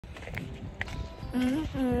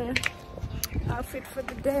Outfit for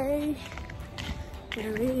the day.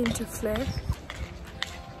 We're really into flair.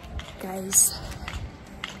 Guys,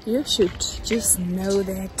 you should just know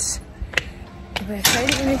that if I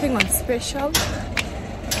find anything on special,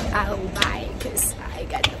 I'll buy, because I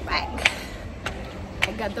got the bag.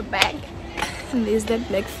 I got the bag. And there's that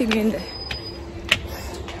black thing in there.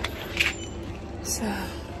 So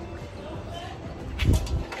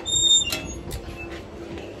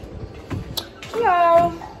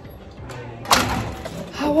hello,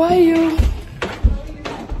 how are you?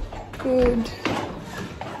 Good.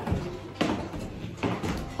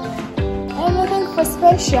 Anything for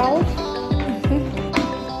special?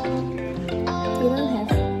 You don't have.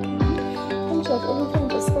 Don't you have anything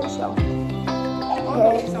for special?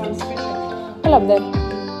 Okay. Sounds special. All of them.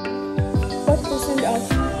 What percent off?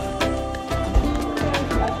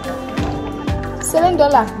 $7.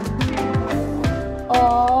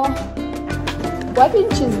 Oh, what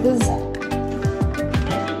inch is this?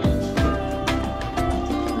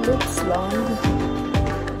 Looks long.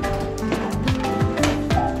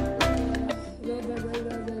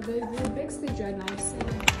 The backstage right now is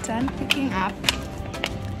done picking up,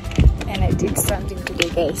 and I did something today,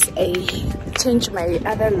 guys. I changed my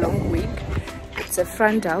other long wig. It's a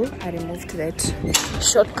frontal. I removed that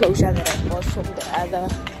short closure that I bought from the other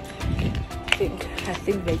I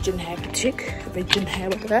think virgin hair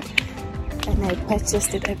whatever, and I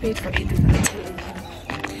purchased it. I paid for it without telling him.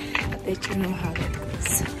 I'll let you know how that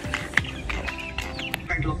goes.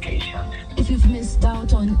 If you've missed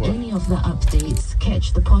out on any of the updates,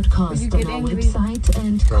 catch the podcast on our website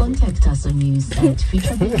and contact us on news at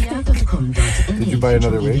featuremedia.com.na. Did you buy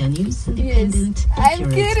another wig? News, independent,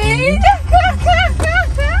 I'm kidding.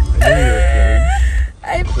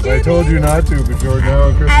 I'm kidding. I told you not to before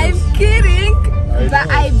now Christmas. I'm kidding. But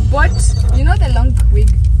I bought, you know, the long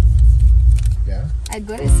wig. Yeah. I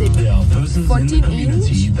got a set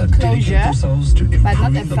 14-inch closure, but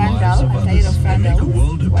not a frontal. I started a frontal.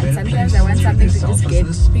 Sometimes I want something to just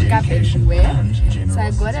pick up and wear. So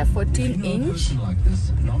I got a 14-inch.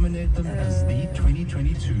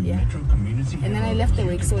 Yeah. And then I left the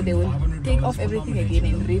wig, so they will take off everything again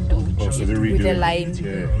and redo with a line,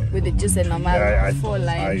 with just a normal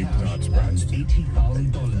 4-line.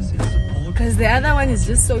 Because the other one is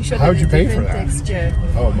just so short. How'd you pay for that? Texture.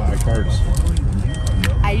 Oh, my cards.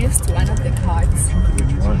 I used one of the cards.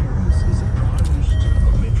 Which one?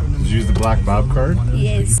 Did you use the Black Bob card?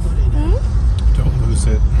 Yes. Don't lose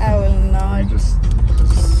it. I will not. Just...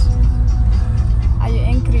 Are you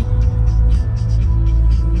angry?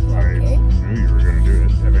 I knew you were going to do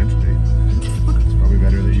it eventually. It's probably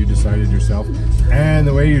better that you decided yourself. And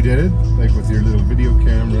the way you did it, like with your little video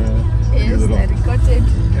camera, yes, your little, I recorded.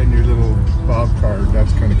 And your little Bob card,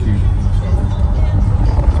 that's kind of cute. So,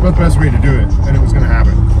 it's about the best way to do it, and it was going to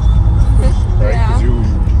happen. Right? Because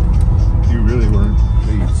you really weren't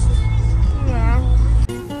pleased. Yeah.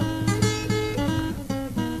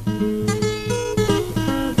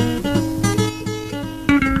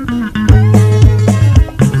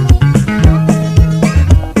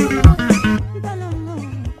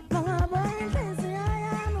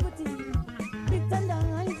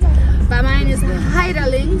 But mine is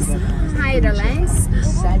Heiderlings.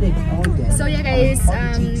 So yeah, guys,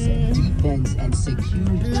 I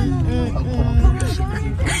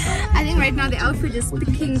think right now the outfit is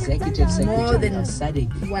speaking more than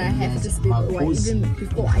what I have to speak, or even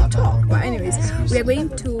before I talk. But anyways, we are going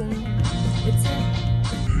to,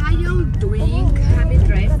 how you doing? Happy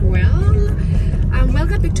drive well.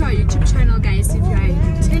 Welcome back to our YouTube channel, guys. If you are a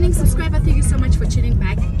returning subscriber, thank you so much for tuning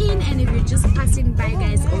back in. And if you're just passing by,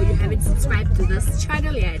 guys, or you haven't subscribed to this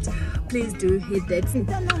channel yet, please do hit that.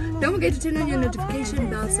 Don't forget to turn on your notification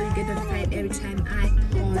bell so you get notified every time I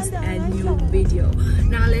post a new video.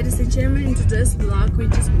 Now, ladies and gentlemen, into this vlog, we're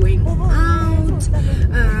just going out.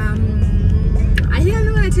 I think I'm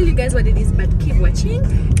not gonna tell you guys what it is, but keep watching.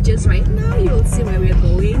 Just right now, you'll see where we're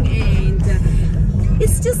going, and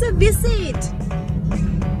it's just a visit.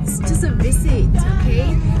 It's just a visit,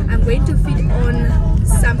 okay? I'm going to feed on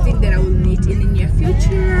something that I will need in the near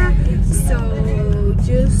future, so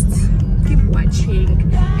just keep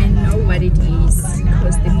watching and know what it is,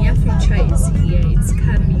 because the near future is here. It's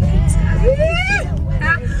coming.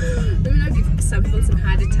 Let me not give some people some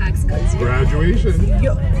heart attacks, because Graduation.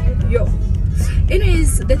 Yo.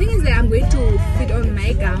 Anyways, the thing is that I'm going to fit on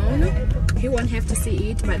my gown. He won't have to see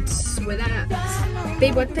it, but whether,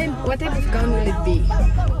 babe, what type of gown will it be?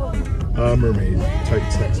 Mermaid,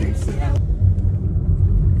 tight, sexy.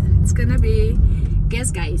 It's gonna be,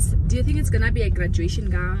 guess, guys, do you think it's gonna be a graduation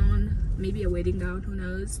gown, maybe a wedding gown, who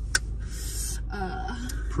knows?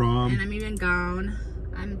 Prom. And I'm even gone.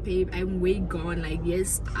 I'm way gone. Like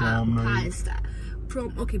yes, Prom night. past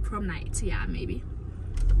prom. Okay, prom night. Yeah, maybe.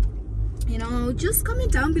 You know, just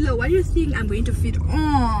comment down below what you think I'm going to fit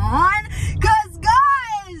on. Cause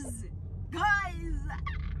guys,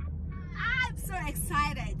 I'm so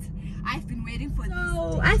excited. I've been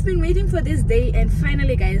waiting for this day, and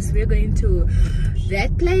finally, guys, we're going to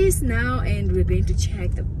that place now, and we're going to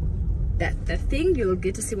check the thing. You'll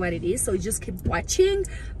get to see what it is, so just keep watching.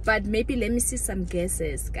 But maybe let me see some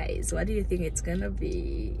guesses, guys. What do you think it's gonna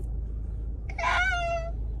be?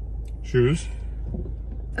 Shoes.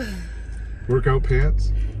 Workout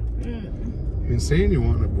pants. You've been saying you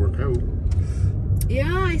want to work out.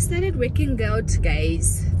 Yeah, I started working out,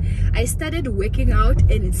 guys. I started working out,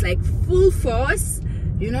 and it's like full force,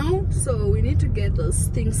 you know. So we need to get those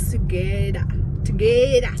things together.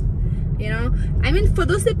 You know, I mean, for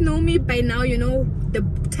those that know me by now, you know the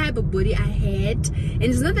type of body I had. And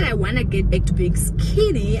it's not that I want to get back to being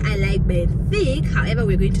skinny. I like being thick. However,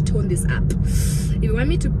 we're going to tone this up. If you want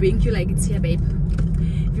me to bring you, like, it's here, babe.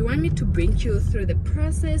 If you want me to bring you through the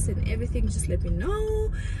process and everything, just let me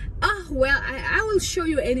know. Oh, well, I will show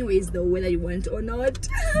you anyways, though, whether you want or not.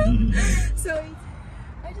 So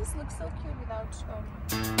I just look so cute without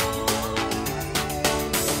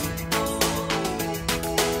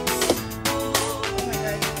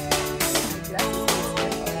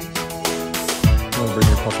Want to bring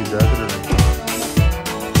your puffy jacket or not?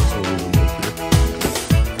 So we can get here.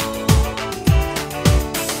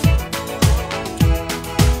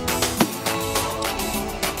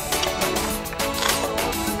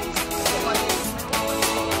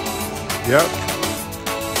 Yep.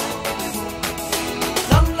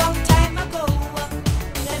 Long time ago,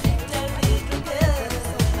 in a little girl,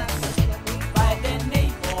 by the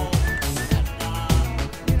name of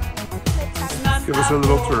Nana. Give us a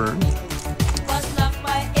little turn. Was loved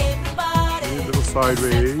by everybody. A little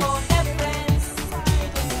sideways. For her friends,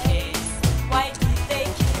 why do they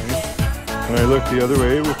keep it? And I look the other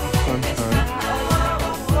way with the sunshine.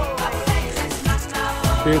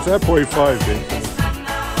 Okay, it's at 0.5, babe.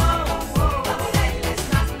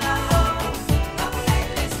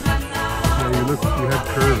 You had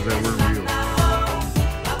curves that weren't real.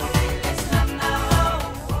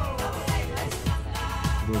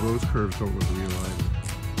 Well, those curves don't look real either.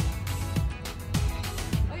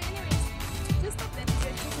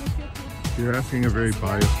 You're asking a very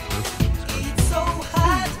biased person. It's so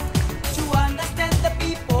hard to understand the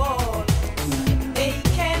people. They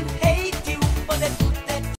can hate you for the good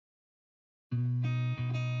that.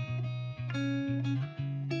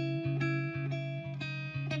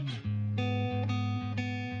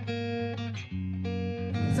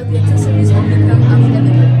 So the accessories only come after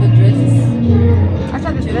the dress.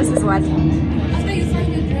 After the dress is what? After you find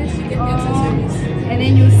the dress, you get the accessories. And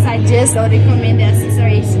then you suggest or recommend the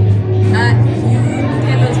accessories. You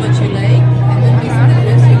tell us what you like, and then based on the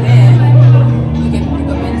dress you wear, you can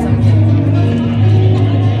recommend something.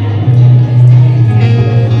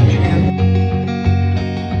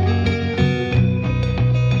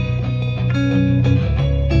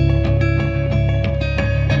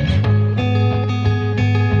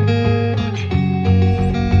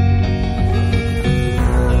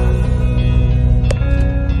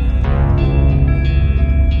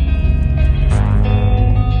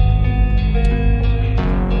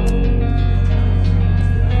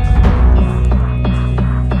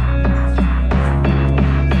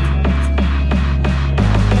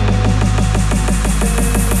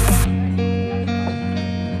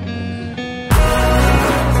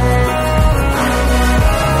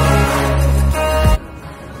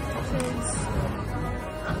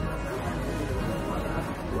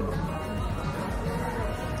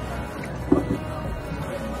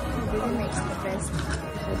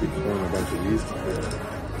 I'll be throwing a bunch of these together.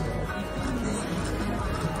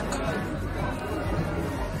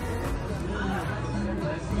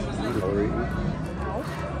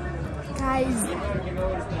 Guys,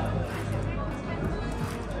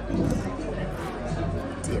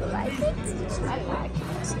 do you like it? I like it.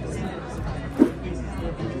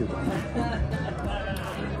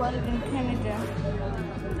 Got it in Canada.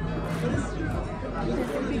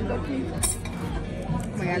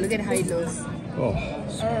 Oh my god, look at how it looks. Oh.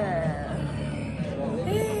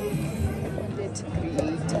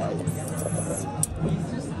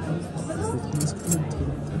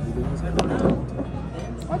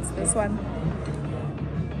 What's this one?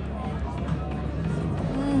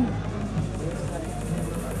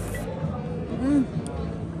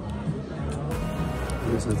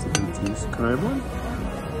 This has to be juice. Can I have one?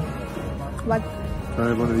 What? Can I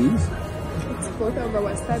have one of these? It's photo of our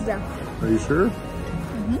wasabi. Are you sure?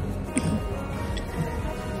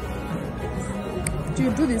 Do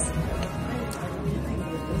you do this?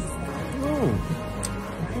 No.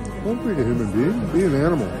 Don't be a human being. Be an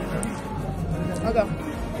animal. Okay.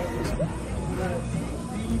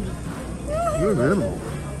 You're an animal.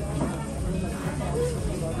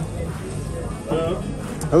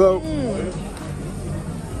 Hello.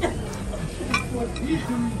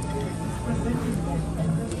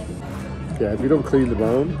 Yeah, if you don't clean the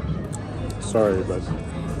bone, sorry, but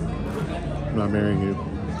I'm not marrying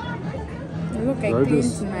you. Look, I Did I cleaned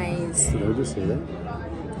just- nice. Did I just say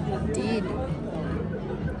that? Did.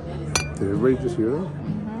 Did everybody just hear that?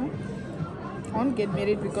 I won't get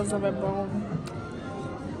married because of a bone.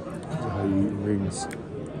 How you eat wings.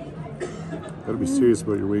 Gotta be serious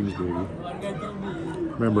about your wings, baby.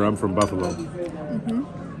 Remember, I'm from Buffalo.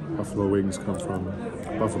 Buffalo wings come from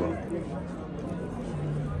Buffalo.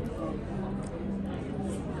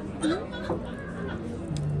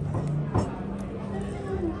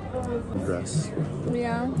 Dress.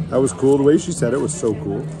 Yeah. That was cool. The way she said it was so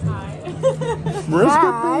cool.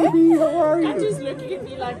 Mariska, baby, how are you? Looking at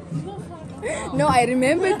me like, No, I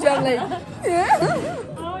remembered you. I'm like,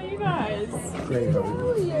 how are you guys? Great, how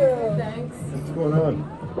are you? Thanks. What's going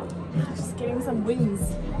on? Just getting some wings.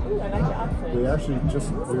 Ooh, I like your outfit. We actually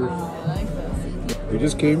just I like this. we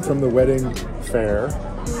just came from the wedding fair.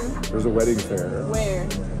 There's a wedding fair Where?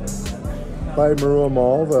 by Marua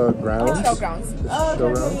Mall, the grounds. showgrounds. The Oh,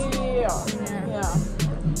 showgrounds. yeah.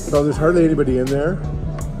 So there's hardly anybody in there.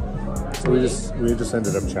 So we just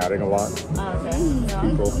ended up chatting a lot. Oh, okay.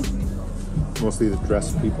 People, mostly the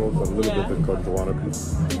dressed people, but a little bit the Gondwana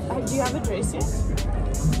people. Do you have a dress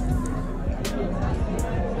yet?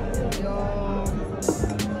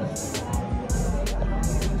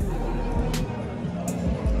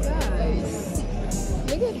 Guys,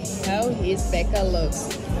 look at how his Becca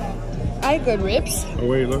looks. I got ribs Oh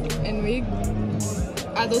wait, look. and we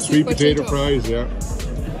are those Sweet potato fries, yeah.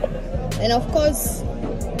 and of course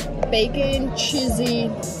bacon cheesy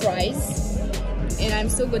fries, and I'm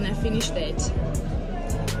still gonna finish that.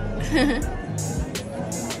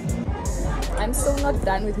 I'm still not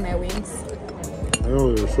done with my wings. I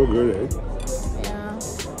know, they're so good, eh? Yeah.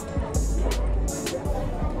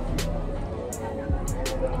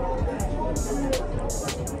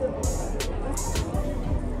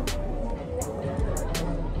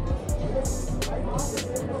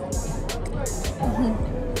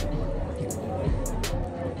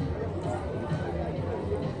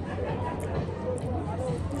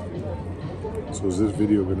 So is this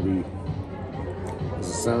video going to be, is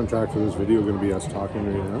the soundtrack for this video going to be us talking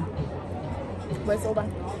right now? Voice over.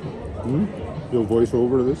 You'll voice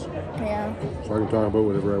over this Yeah. so I can talk about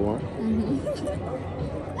whatever I want?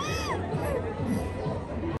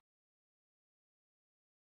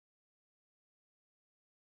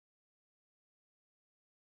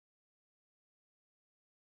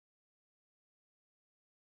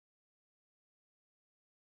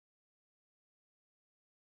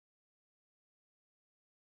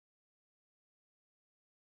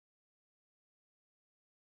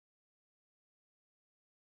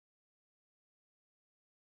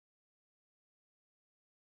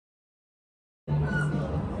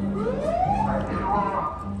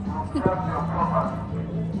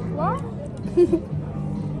 What?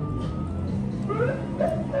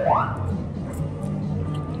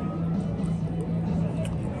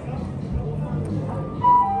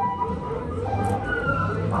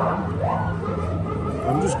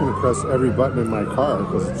 I'm just going to press every button in my car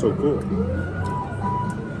because it's so cool.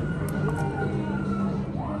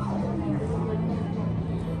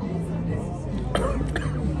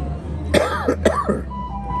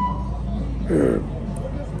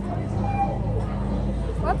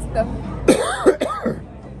 What's the?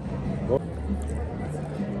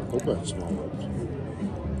 Hope that's small.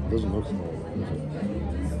 It doesn't look small. Does it?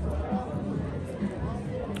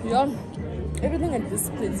 Yeah. Everything at this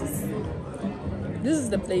place is. This is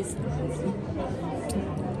the place.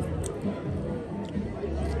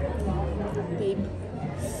 Babe.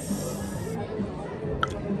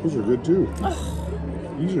 These are good too.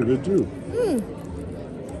 These are good too.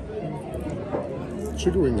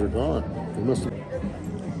 Chicken wings are gone. They must have.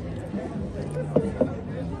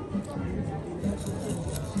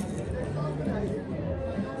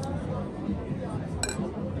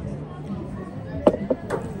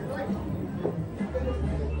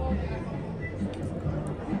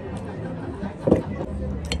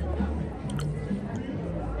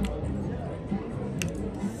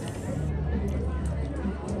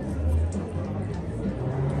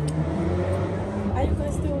 Are you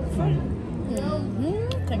guys still fun?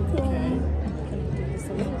 Thank you.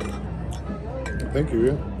 Thank you,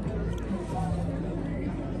 yeah.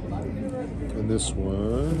 And this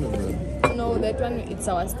one, and then... No, that one, it's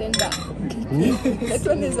our standard. That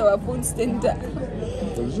one is our phone standard.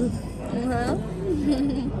 What is it? Uh-huh.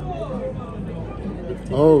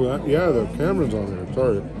 Oh, yeah, the camera's on there.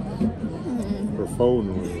 Sorry. Or phone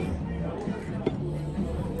or whatever.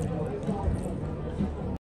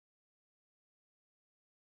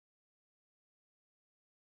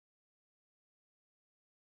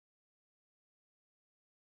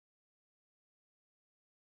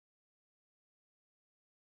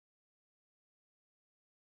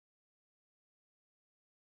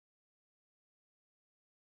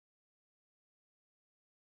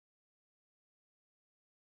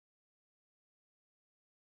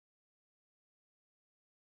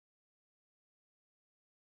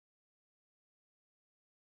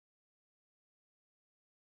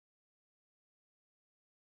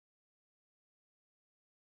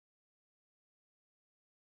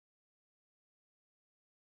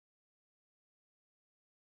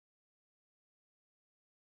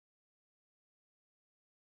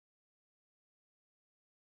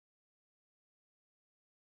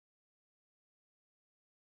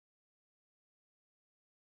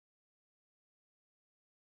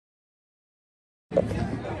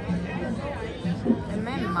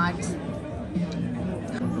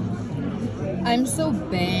 I'm so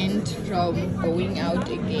banned from going out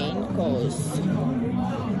again because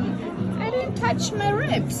I didn't touch my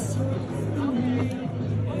ribs.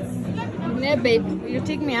 Yeah, babe, will you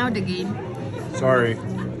take me out again? Sorry.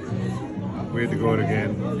 We had to go out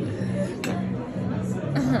again.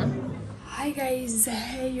 Hi guys,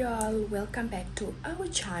 hey y'all, welcome back to our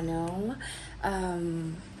channel.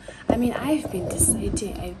 I mean, I've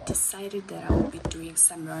decided that I will be doing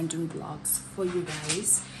some random vlogs for you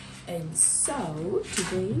guys. And so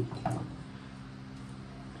today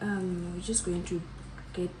we're just going to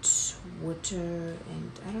get water,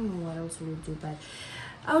 and I don't know what else we'll do, but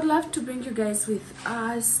I would love to bring you guys with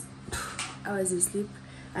us. I was asleep.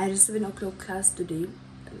 I had a 7 o'clock class today,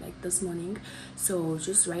 like this morning, so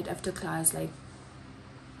just right after class, like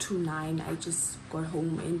 9, I just got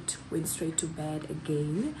home and went straight to bed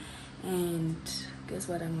again. And guess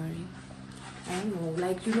what I'm wearing? I don't know,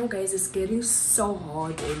 like, you know guys, it's getting so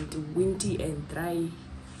hot and windy and dry.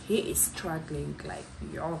 He is struggling, like,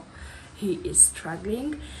 yo, he is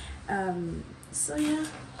struggling. So yeah,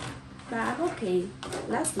 but I'm okay.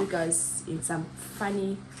 Last week I was in some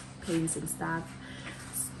funny pains and stuff,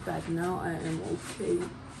 but now I am okay.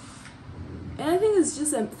 And I think it's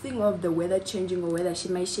just a thing of the weather changing, or whether she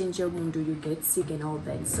might change your mood, do you get sick and all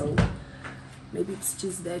that. So maybe it's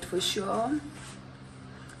just that for sure.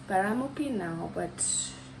 But I'm okay now. But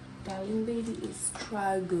darling baby is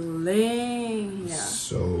struggling here.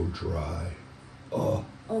 So dry. Oh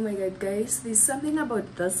my god, guys, there's something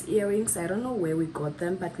about those earrings. I don't know where we got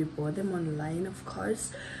them, but we bought them online, of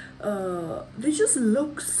course. They just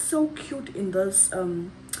look so cute in those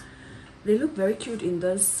they look very cute in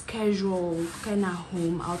those casual kind of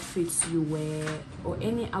home outfits you wear, or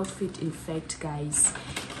any outfit in fact, guys.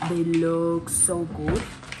 They look so good.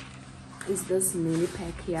 Is this mini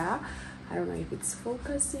pack here? I don't know if it's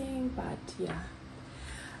focusing, but yeah,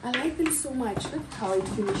 I like them so much. Look how it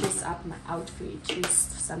finishes up my outfit.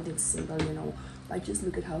 Just something simple, you know, but just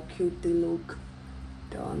look at how cute they look.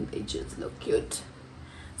 Don't they just look cute?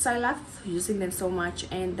 So I love using them so much.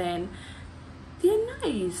 And then they're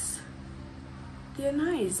nice. They're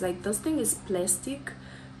nice. Like, this thing is plastic,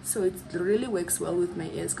 so it really works well with my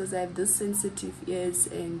ears, because I have this sensitive ears,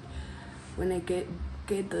 and when I get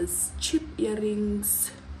those cheap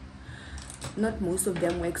earrings, not most of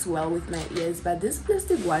them works well with my ears, but these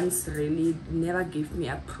plastic ones really never give me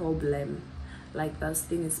a problem. Like, this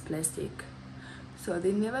thing is plastic, so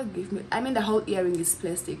they never give me, I mean, the whole earring is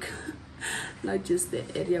plastic. Not just the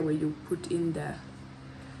area where you put in the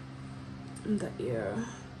ear.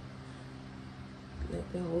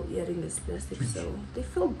 Like, the whole earring is plastic, so they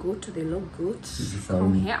feel good, they look good.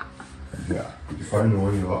 Come here. yeah. Did you find the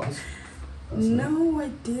one you lost? No, I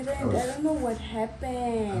didn't. I don't know what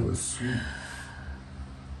happened. That was sweet.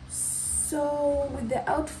 So with the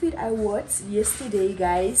outfit I wore yesterday,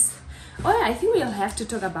 guys. Oh yeah, I think we'll have to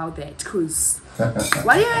talk about that, because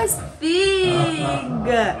what do you guys think?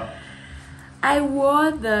 I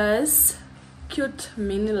wore this cute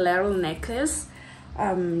mini laurel necklace,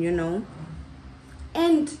 you know,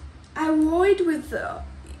 and I wore it with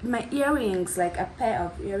my earrings, like a pair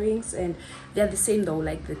of earrings, and they're the same though,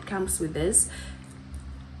 like that comes with this.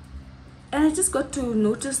 And I just got to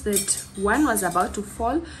notice that one was about to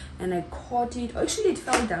fall, and I caught it. Actually, it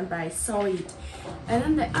fell down, but I saw it. And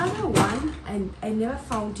then the other one, and I never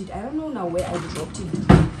found it. I don't know now where I dropped it.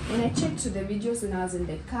 When I checked the videos when I was in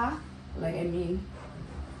the car, Like, I mean,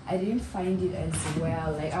 I didn't find it as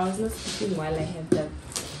well. Like, I was not speaking while I have the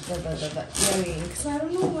earring. So I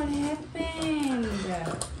don't know what happened.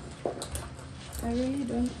 I really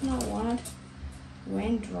don't know what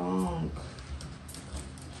went wrong.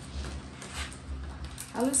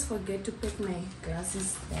 I always forget to put my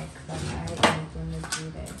glasses back, but I am gonna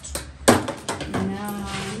do that now.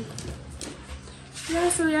 Yeah,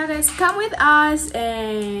 so yeah guys, come with us.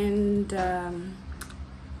 And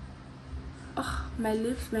oh, my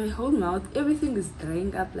lips, my whole mouth, everything is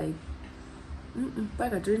drying up like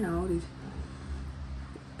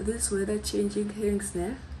this weather changing things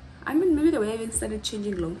there. I mean, maybe the weather even started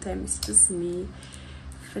changing long time. It's just me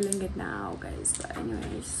feeling it now, guys. But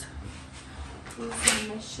anyways, this is what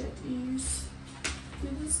my shirt is.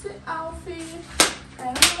 This is the outfit. I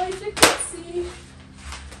don't know if you can see.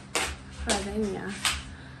 But then yeah.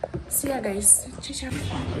 See ya guys. Ciao. I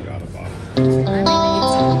got a bottle.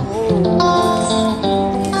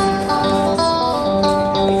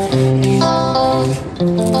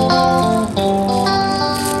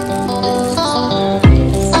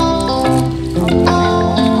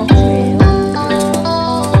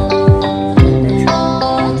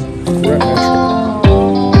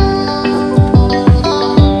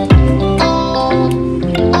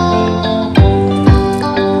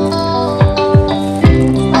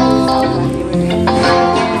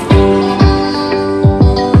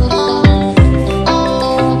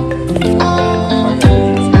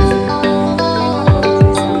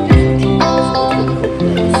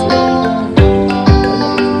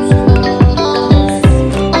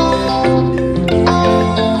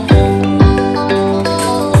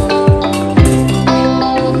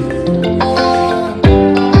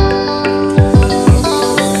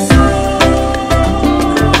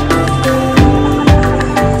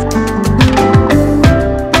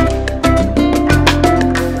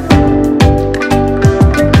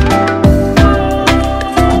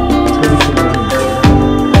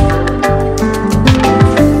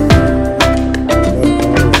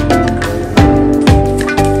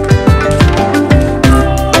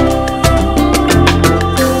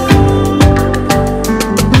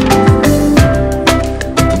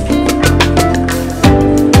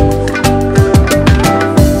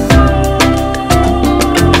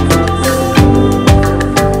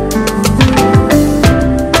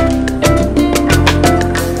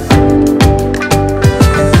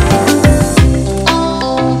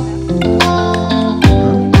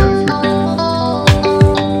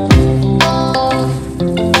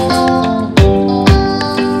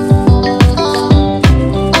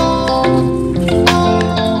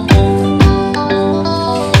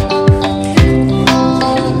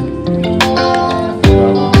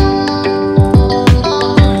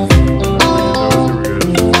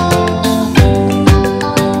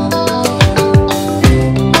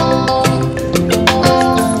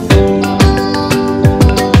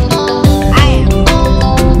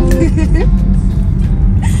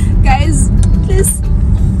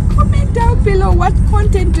 What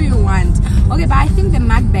content do you want? Okay, but I think the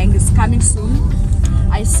mukbang is coming soon.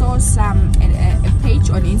 I saw some a page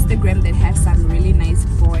on Instagram that has some really nice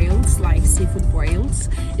boils, like seafood boils.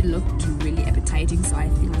 It looked really appetizing, so I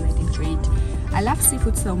think I might enjoy it. I love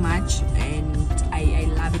seafood so much, and I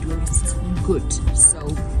love it when it's good. So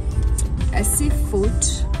a seafood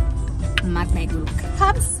mukbang will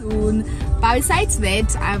come soon. But besides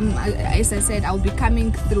that, as I said, I'll be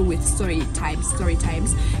coming through with story times,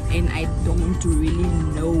 and I don't want to really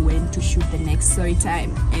know when to shoot the next story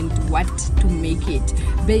time and what to make it.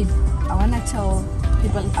 Babe, I want to tell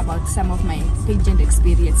people about some of my pageant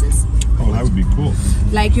experiences. Oh, that would be cool.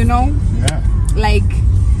 Like, you know, yeah, like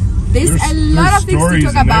there's a lot of things to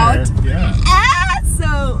talk about. Yeah.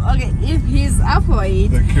 So okay, if he's up for it,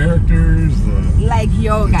 the characters, like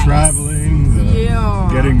yo the guys, traveling,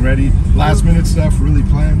 getting ready, last minute stuff, really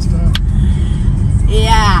planned stuff.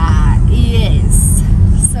 Yeah, yes.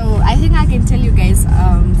 So I think I can tell you guys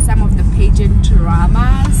some of the pageant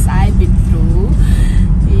dramas I've been through.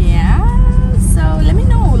 Yeah. So let me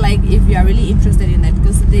know, like, if you are really interested in that,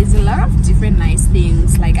 because there's a lot of different nice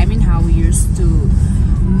things. Like, I mean, how we used to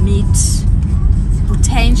meet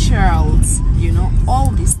potentials, you know,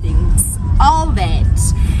 all these things, all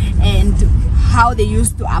that, and how they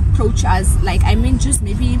used to approach us. Like, I mean, just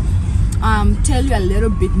maybe tell you a little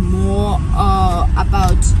bit more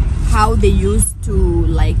about how they used to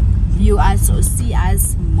like view us or see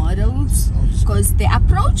us models, because the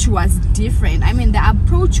approach was different. I mean, the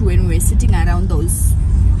approach when we were sitting around those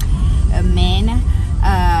men,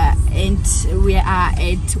 and we are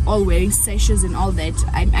all wearing sashes and all that.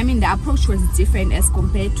 I mean, the approach was different as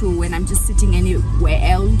compared to when I'm just sitting anywhere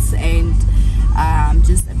else and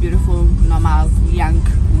just a beautiful, normal, young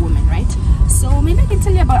woman, right? So maybe I can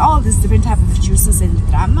tell you about all these different type of juices and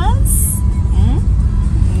dramas.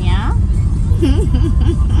 Yeah.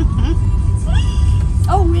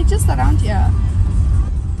 Oh, we're just around here.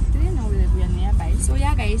 Didn't know that we are nearby. So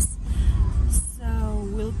yeah, guys. So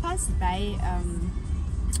we'll pass by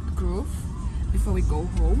Grove before we go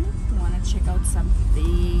home. We want to check out some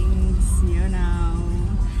things, you know,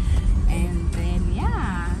 and then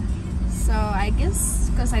yeah. So I guess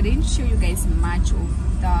because I didn't show you guys much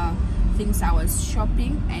of the things I was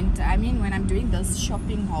shopping, and I mean, when I'm doing those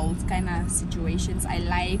shopping hauls kind of situations, I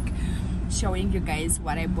like showing you guys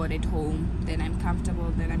what I bought at home. Then I'm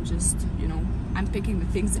comfortable, then I'm just, you know, I'm picking the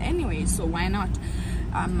things anyway, so why not?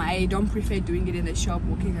 I don't prefer doing it in the shop,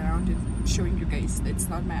 walking around and showing you guys. That's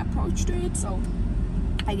not my approach to it. So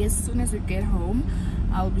I guess as soon as we get home,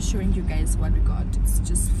 I'll be showing you guys what we got. It's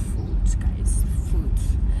just food, guys, food.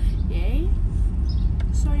 Yay.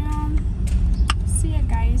 So yeah, see ya,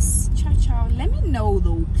 guys. Ciao ciao. Let me know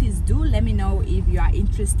though, please do let me know if you are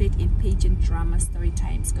interested in pageant drama story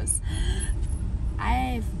times, because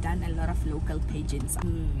I've done a lot of local pageants.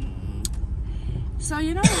 So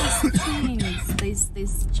you know,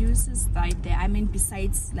 there's juices right there. I mean,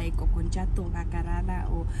 besides like okonjato, rakarada,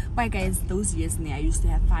 or but guys, those years I used to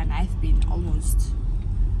have fun. I've been almost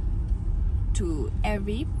to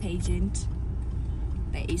every pageant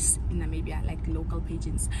there is in Namibia, like local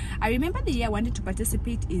pageants. I remember the year I wanted to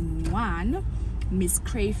participate in one, Miss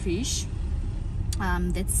Crayfish.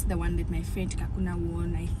 That's the one that my friend Kakuna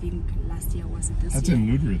won, I think last year, was it this year? That's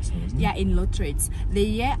in Lutritz, though, isn't it? Yeah, in Lutritz. The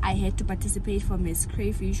year I had to participate for Miss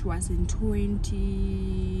Crayfish was in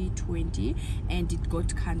 2020, and it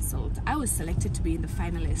got cancelled. I was selected to be in the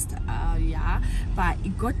finalist, yeah, but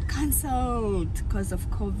it got cancelled because of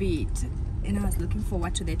COVID, and I was looking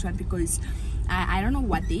forward to that one because I don't know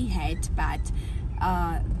what they had, but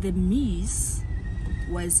the Miss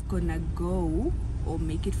was gonna go or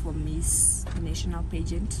make it for Miss National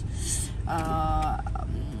Pageant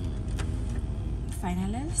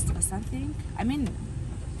finalist or something. I mean,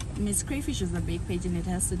 Miss Crayfish is a big pageant. It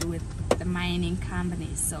has to do with the mining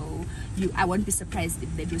company, so I won't be surprised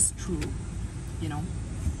if that was true, you know.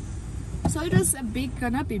 So it was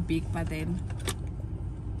gonna be big, but then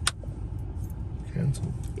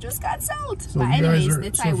cancelled. It was cancelled. So but if anyways,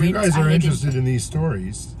 that's so if you guys are interested in these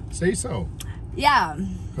stories, say so. Yeah.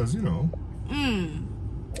 Because you know.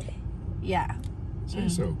 Yeah. Say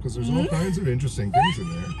so, because there's all kinds of interesting things in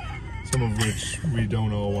there, some of which we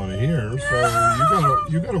don't all want to hear. So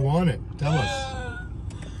you gotta want it. Tell us.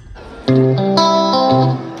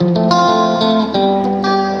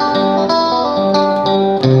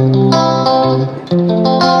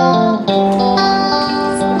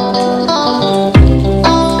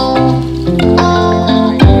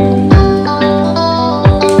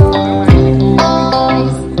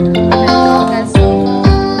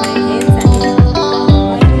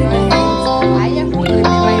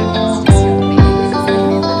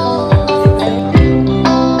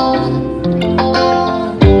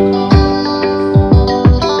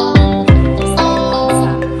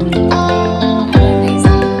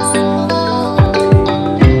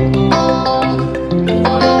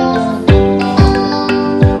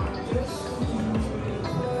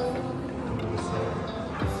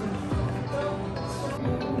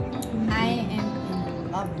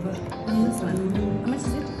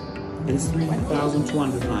 It's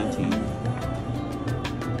 $3,219.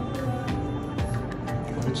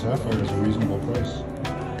 I think sapphire is a reasonable price.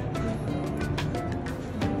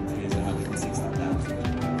 It is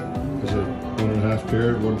 $160,000. Is it 1.5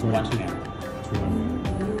 carat, 1.2? 1 carat. 200.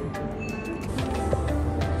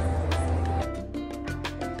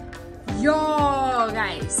 Yo,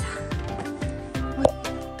 guys.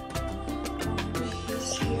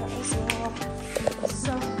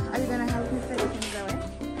 So, are you gonna help me fit things away?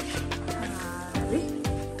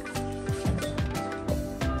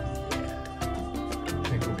 I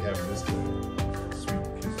think we'll be having this sweet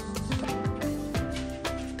piece.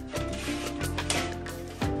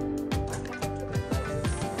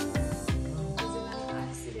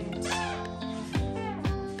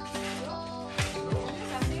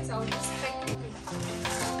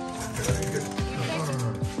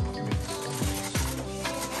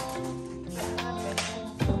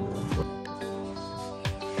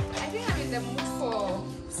 The mood for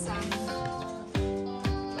some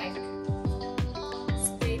like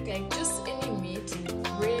steak, like just any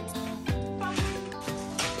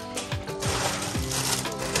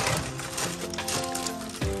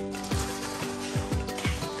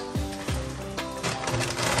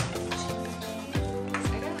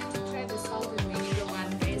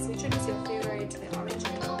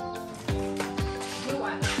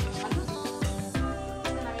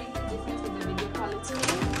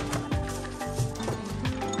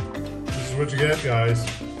what you get, guys.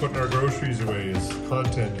 Putting our groceries away is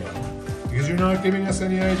content now. Because you're not giving us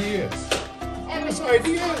any ideas. Give us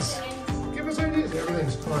ideas. Give us ideas.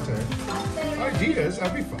 Everything's content. Ideas,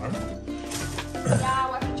 that'd be fun. Yeah,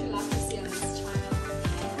 what would you love to see on this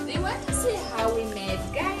channel? They want to see how we met.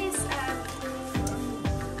 Guys,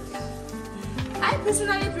 I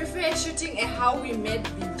personally prefer shooting a how we met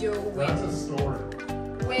video That's a story.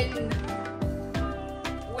 when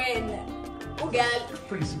Ugal.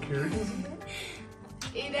 Pretty secure.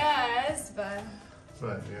 It does, but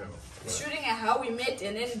Yeah. shooting a how we met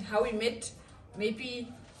and then how we met,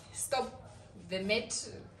 maybe stop the met.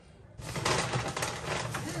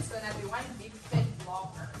 This is gonna be one big fat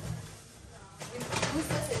vlogger with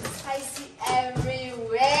juices and spicy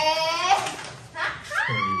everywhere.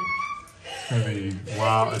 It's gonna be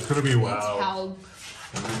wow. It's gonna be wow. Help.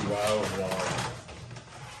 It's gonna be wow.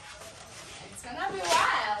 It's gonna be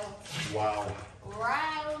wild. Wow.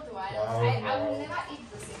 Wild. Wow, I will wow. never eat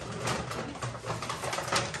the same.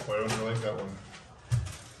 Why don't you like that one?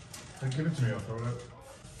 Then give it to me. I'll throw it out.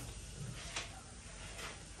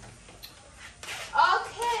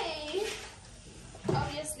 Okay.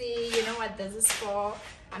 Obviously, you know what this is for.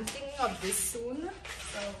 I'm thinking of this soon.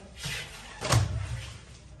 So,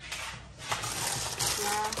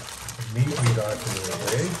 yeah. Meat out of the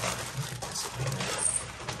way.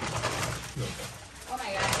 Oh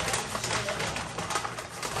my god.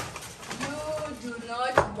 You do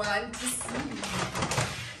not want to see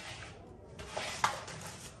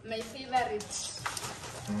my favorite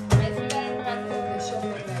part of the show,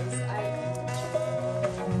 guys. I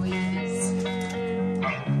enjoy this.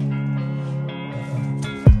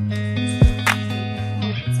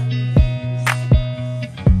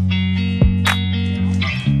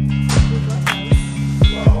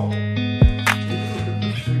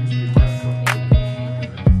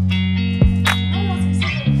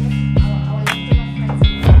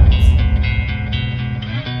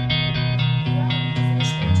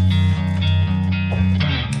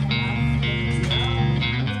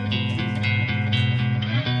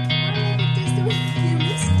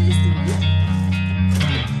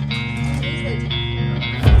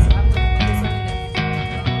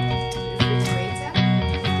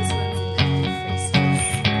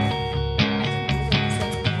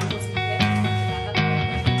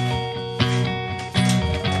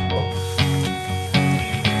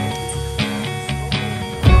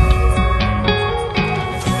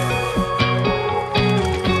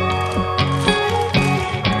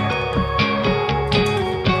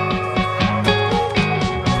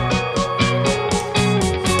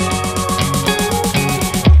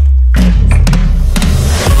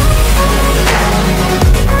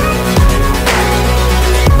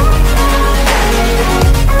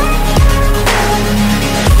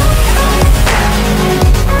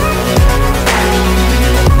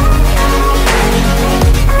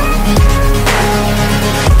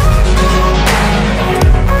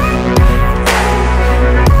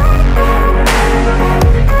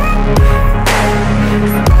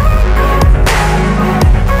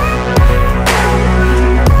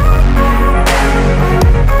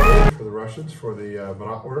 For the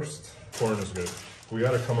bratwurst. Corn is good. We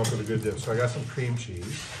got to come up with a good dip. So I got some cream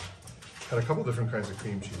cheese. Had a couple different kinds of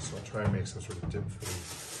cream cheese, so I'll try and make some sort of dip for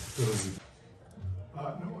these. No,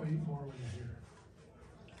 I eat more when you're here.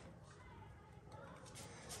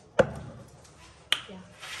 Yeah.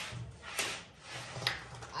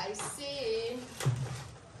 I see.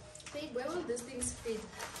 Babe, where will these things fit?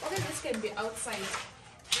 Okay, this can be outside.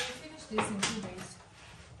 We'll finish this in 2 days.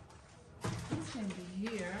 This can be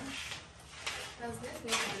here. Does this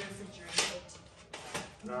need to be refrigerated?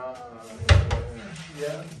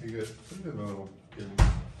 Yeah, it'd be good. Put it in a little bin.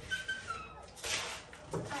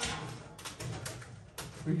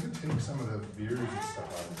 We could take some of the beers and stuff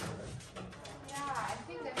out of it. Yeah, I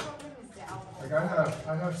think the problem is the alcohol. Like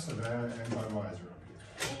I have Savannah and Budweiser up here.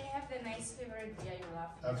 And you have the nice favorite beer you love.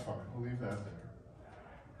 That's fine. We'll leave that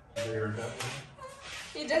there. There, that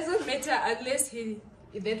It doesn't matter unless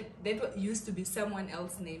that used to be someone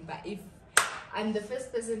else's name. But if I'm the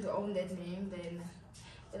first person to own that name, then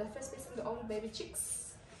you're the first person to own Baby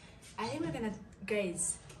Chicks. I am gonna,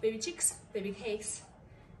 guys, Baby Chicks, Baby Cakes.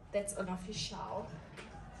 That's unofficial.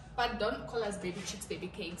 But don't call us Baby Chicks, Baby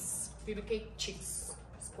Cakes, Baby Cake Chicks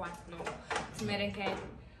Squad. No, it's American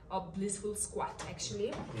or Blissful Squad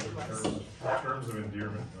actually. in terms of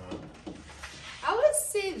endearment. I would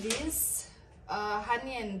say this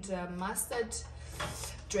honey and mustard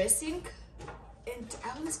dressing, and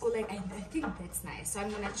I always go like, I think that's nice, so I'm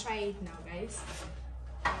gonna try it now, guys.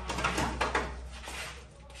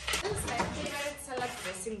 This is my favorite salad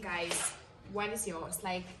dressing, guys. what is yours?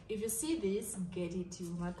 Like, if you see this, get it. You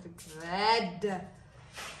will not regret.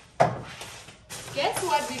 Guess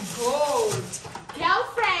what we got?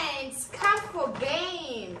 Girlfriends, come for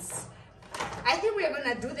games. I think we're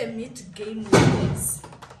gonna do the meat game with this.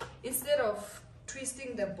 Instead of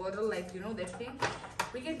twisting the bottle like, you know, that thing,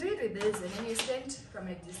 we can do it with this, and then you stand from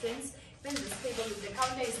a distance. Then this table, if the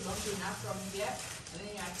counter is long enough from here, and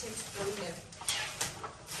then you attempt to go there.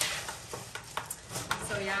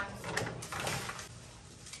 So yeah.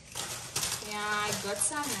 Yeah, I got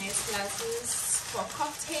some nice glasses for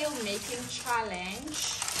cocktail making challenge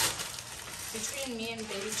between me and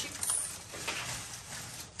baby chicks.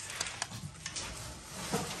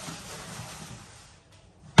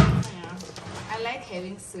 Yeah, I like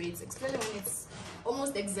having sweets, especially when it's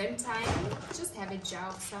almost exam time. Just have a jar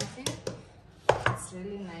of something. It's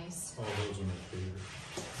really nice. Oh, those are my favorite.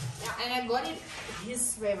 Yeah, and I got it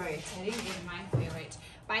his favorite. I didn't get my favorite,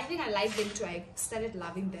 but I think I like them too. I started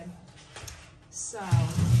loving them. So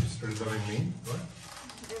You started loving me? What?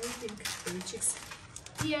 everything, baby chicks.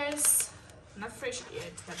 Ears, not fresh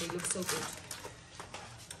yet, but they look so good.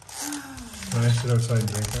 Can I sit outside and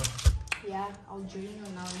drink now? Yeah, I'll join you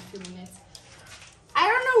now in a few minutes. I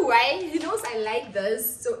don't know why, he knows I like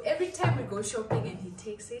this, so every time we go shopping and he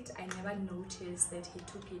takes it, I never notice that he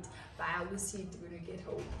took it, but I will see it when we get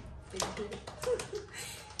home. Thank you.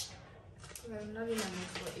 I'm not in a mood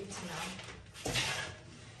for it now.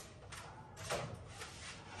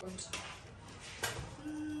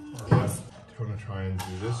 Yes. Do you want to try and do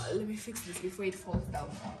this? Let me fix this before it falls down.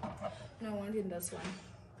 No, I want in this one.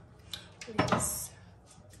 Please.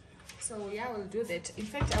 So yeah, we'll do that. In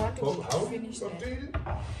fact, I want to finish that.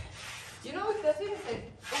 You know, the thing is that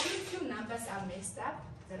only few numbers are messed up,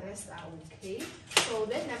 the rest are okay. So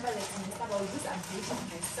that number that's messed up, I'll just update it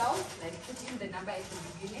myself, like put in the number at the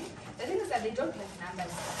beginning. The thing is that they don't have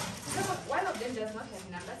numbers. One of them does not have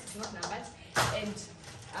numbers, it's not numbers, and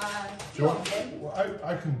two of them. Well,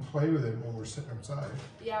 I can play with it when we're sitting outside.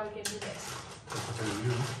 Yeah, we can do that. That's okay with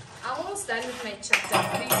you. I'm almost done with my chapter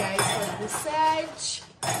 3, guys, for research,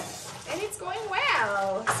 and it's going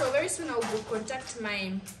well. So very soon I will contact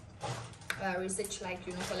my research, like,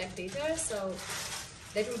 you know, collect data. So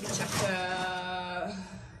that will be chapter.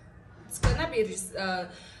 It's gonna be the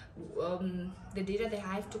data that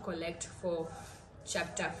I have to collect for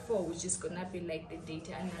chapter 4, which is gonna be like the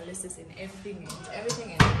data analysis and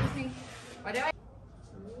everything, whatever.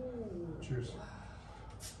 Ooh. Cheers.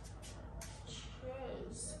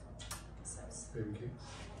 Cheers. Baby cake.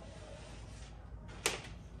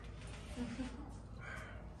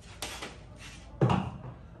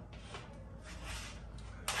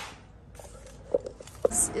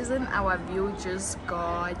 Isn't our view just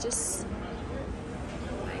gorgeous?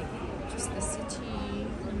 Like, just the city,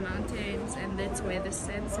 the mountains, and that's where the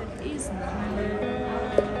sunset is now.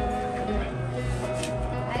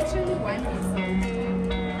 I actually want this.